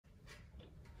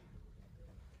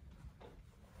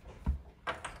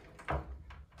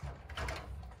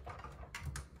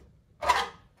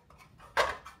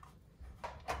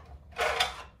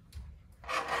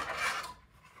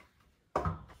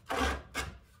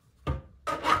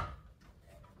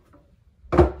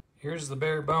Here's the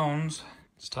bare bones.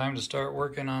 It's time to start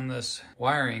working on this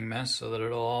wiring mess so that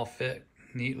it'll all fit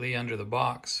neatly under the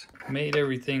box. Made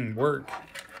everything work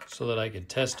so that I could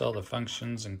test all the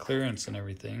functions and clearance and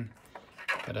everything.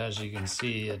 But as you can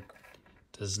see, it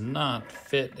does not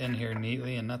fit in here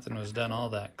neatly and nothing was done all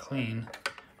that clean.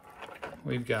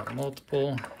 We've got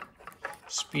multiple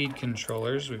speed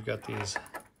controllers. We've got these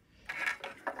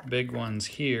big ones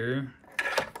here,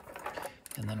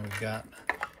 and then we've got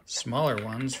smaller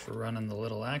ones for running the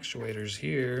little actuators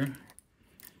here.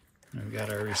 And we've got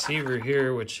our receiver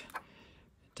here, which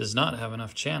does not have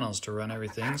enough channels to run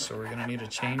everything, so we're going to need to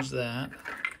change that.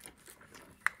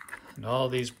 And all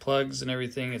these plugs and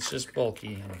everything, it's just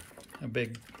bulky and a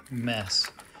big mess.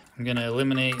 I'm going to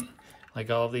eliminate like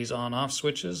all of these on-off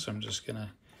switches. I'm just going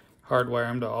to hardwire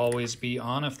them to always be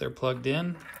on if they're plugged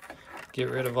in. Get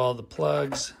rid of all the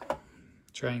plugs.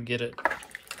 Try and get it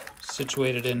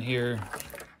situated in here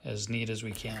as neat as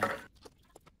we can.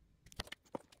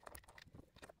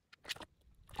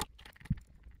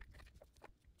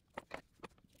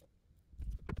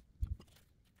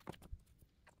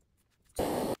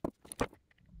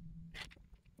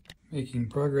 Making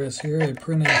progress here. I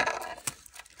printed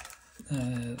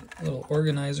a little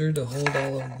organizer to hold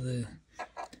all of the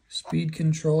speed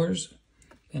controllers,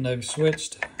 and I've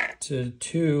switched to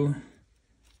 2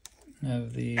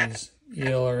 of these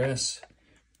ELRS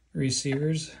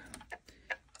receivers.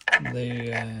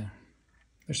 They're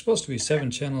supposed to be 7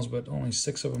 channels, but only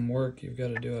 6 of them work. You've got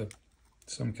to do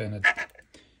some kind of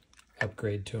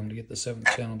upgrade to them to get the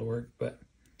 7th channel to work. But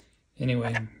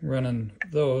anyway, running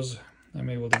those, I'm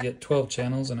able to get 12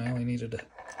 channels, and I only needed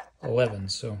 11,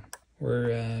 so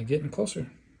we're getting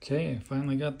closer. Okay, I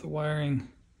finally got the wiring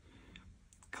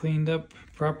cleaned up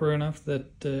proper enough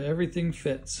that everything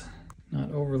fits.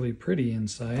 Not overly pretty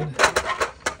inside.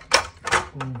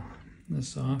 Pull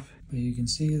this off, but you can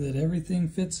see that everything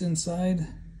fits inside,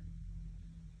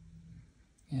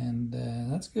 and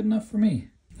that's good enough for me.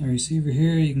 The receiver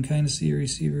here, you can kind of see a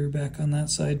receiver back on that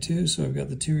side too, so I've got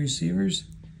the 2 receivers.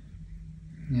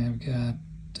 I've got,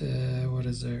 what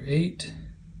is there, 8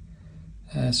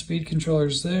 speed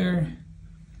controllers there,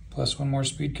 plus 1 more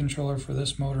speed controller for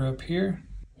this motor up here.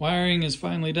 Wiring is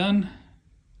finally done.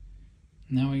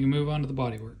 Now we can move on to the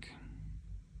bodywork.